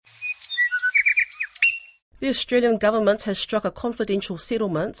The Australian government has struck a confidential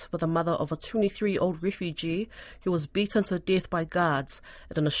settlement with the mother of a 23-year-old refugee who was beaten to death by guards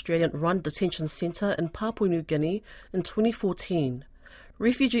at an Australian-run detention centre in Papua New Guinea in 2014.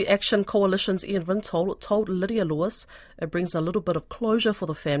 Refugee Action Coalition's Ian Rintol told Lydia Lewis it brings a little bit of closure for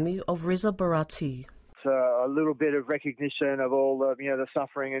the family of Reza Barati. A little bit of recognition of all the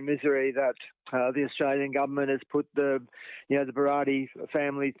suffering and misery that the Australian government has put the Barati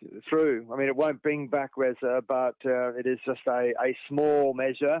family through. I mean, it won't bring back Reza, but it is just a small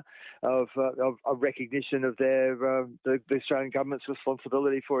measure of recognition of the Australian government's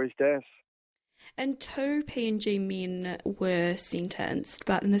responsibility for his death. And 2 PNG men were sentenced,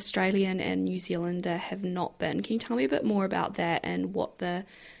 but an Australian and New Zealander have not been. Can you tell me a bit more about that and what the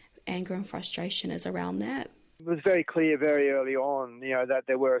anger and frustration is around that? It was very clear very early on, that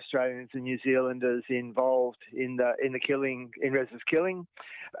there were Australians and New Zealanders involved in the killing, in Reza's killing,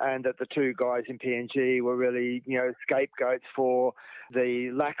 and that the 2 guys in PNG were really, scapegoats for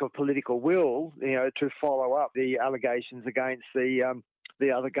the lack of political will, to follow up the allegations against the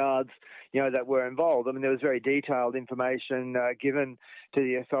other guards, that were involved. I mean, there was very detailed information given to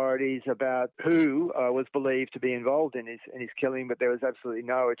the authorities about who was believed to be involved in his killing, but there was absolutely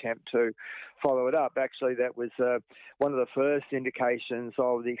no attempt to follow it up. Actually, that was one of the first indications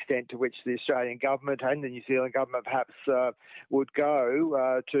of the extent to which the Australian government and the New Zealand government perhaps would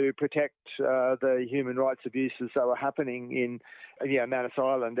go to protect the human rights abuses that were happening in Manus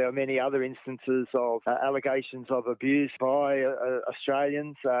Island. There were many other instances of allegations of abuse by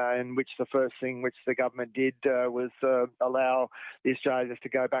Australians, in which the first thing which the government did was allow the Australians to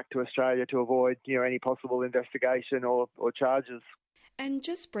go back to Australia to avoid any possible investigation or charges. And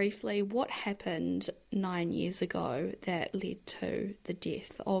just briefly, what happened 9 years ago that led to the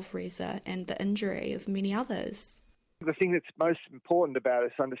death of Reza and the injury of many others? The thing that's most important about it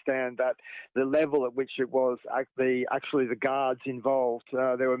is to understand that the level at which it was actually the guards involved.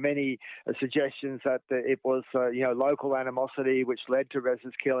 There were many suggestions that it was local animosity which led to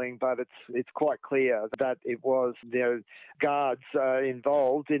Reza's killing, but it's quite clear that it was guards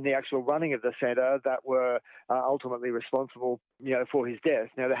involved in the actual running of the centre that were ultimately responsible for his death.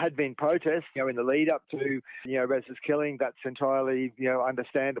 Now, there had been protests in the lead up to Reza's killing. That's entirely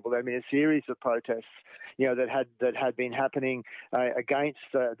understandable. There had been a series of protests that had been happening against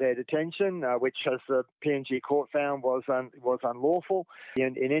their detention, which, as the PNG court found, was unlawful.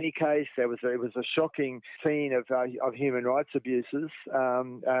 In any case, it was a shocking scene of human rights abuses,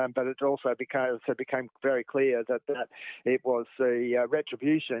 but it also became very clear that it was the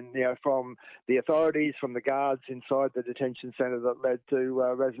retribution from the authorities, from the guards inside the detention centre that led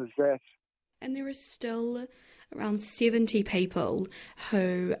to Reza's death. And there is still around 70 people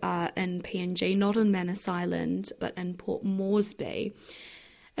who are in PNG, not in Manus Island, but in Port Moresby.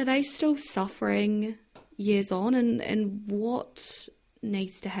 Are they still suffering years on, and what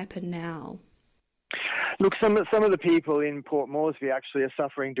needs to happen now? Look, some of the people in Port Moresby actually are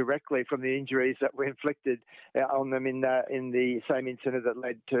suffering directly from the injuries that were inflicted on them in the same incident that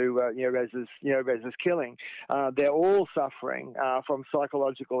led to Reza's killing. They're all suffering from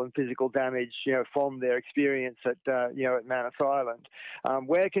psychological and physical damage, from their experience at Manus Island.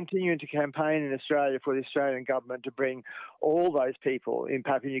 We're continuing to campaign in Australia for the Australian government to bring all those people in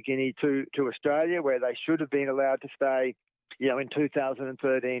Papua New Guinea to Australia, where they should have been allowed to stay in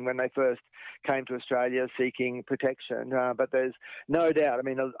 2013 when they first came to Australia seeking protection. But there's no doubt,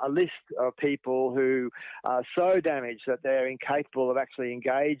 a list of people who are so damaged that they're incapable of actually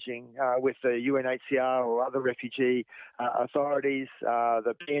engaging with the UNHCR or other refugee authorities.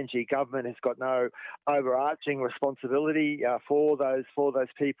 The PNG government has got no overarching responsibility for those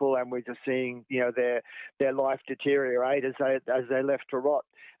people, and we're just seeing their life deteriorate as they're left to rot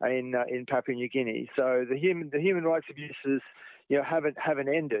in Papua New Guinea. So the human rights abuses haven't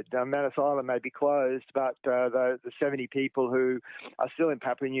ended. Manus Island may be closed, but the 70 people who are still in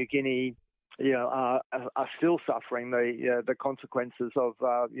Papua New Guinea are still suffering the consequences of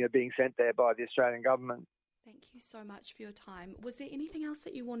being sent there by the Australian government. Thank you so much for your time. Was there anything else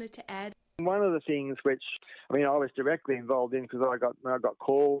that you wanted to add? One of the things which I was directly involved in, because I got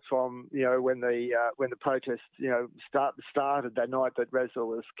calls from when the protests started that night that Reza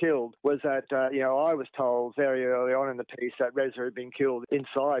was killed, was that I was told very early on in the piece that Reza had been killed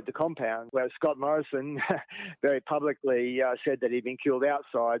inside the compound, where Scott Morrison very publicly said that he'd been killed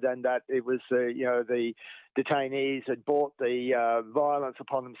outside, and that it was the detainees had brought the violence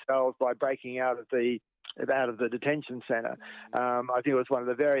upon themselves by breaking out of the out of the detention centre. I think it was one of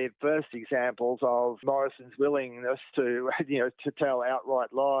the very first examples of Morrison's willingness to, to tell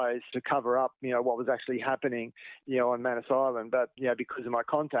outright lies to cover up, what was actually happening, on Manus Island. But, because of my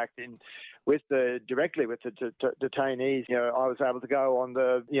contact directly with the detainees, I was able to go on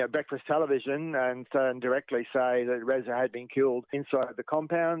the, breakfast television and directly say that Reza had been killed inside the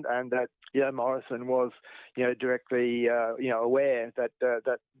compound, and that, Morrison was, directly, aware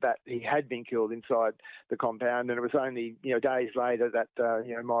that he had been killed inside the compound, and it was only days later that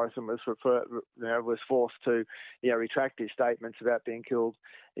Morrison was forced to retract his statements about being killed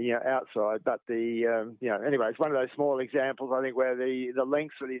outside. But anyway, it's one of those small examples, I think, where the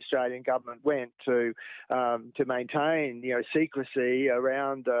lengths of the Australian government went to maintain secrecy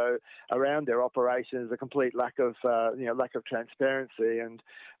around their operations, a complete lack of transparency, and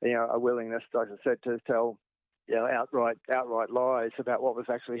a willingness, as I said, to tell outright lies about what was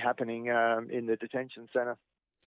actually happening in the detention centre.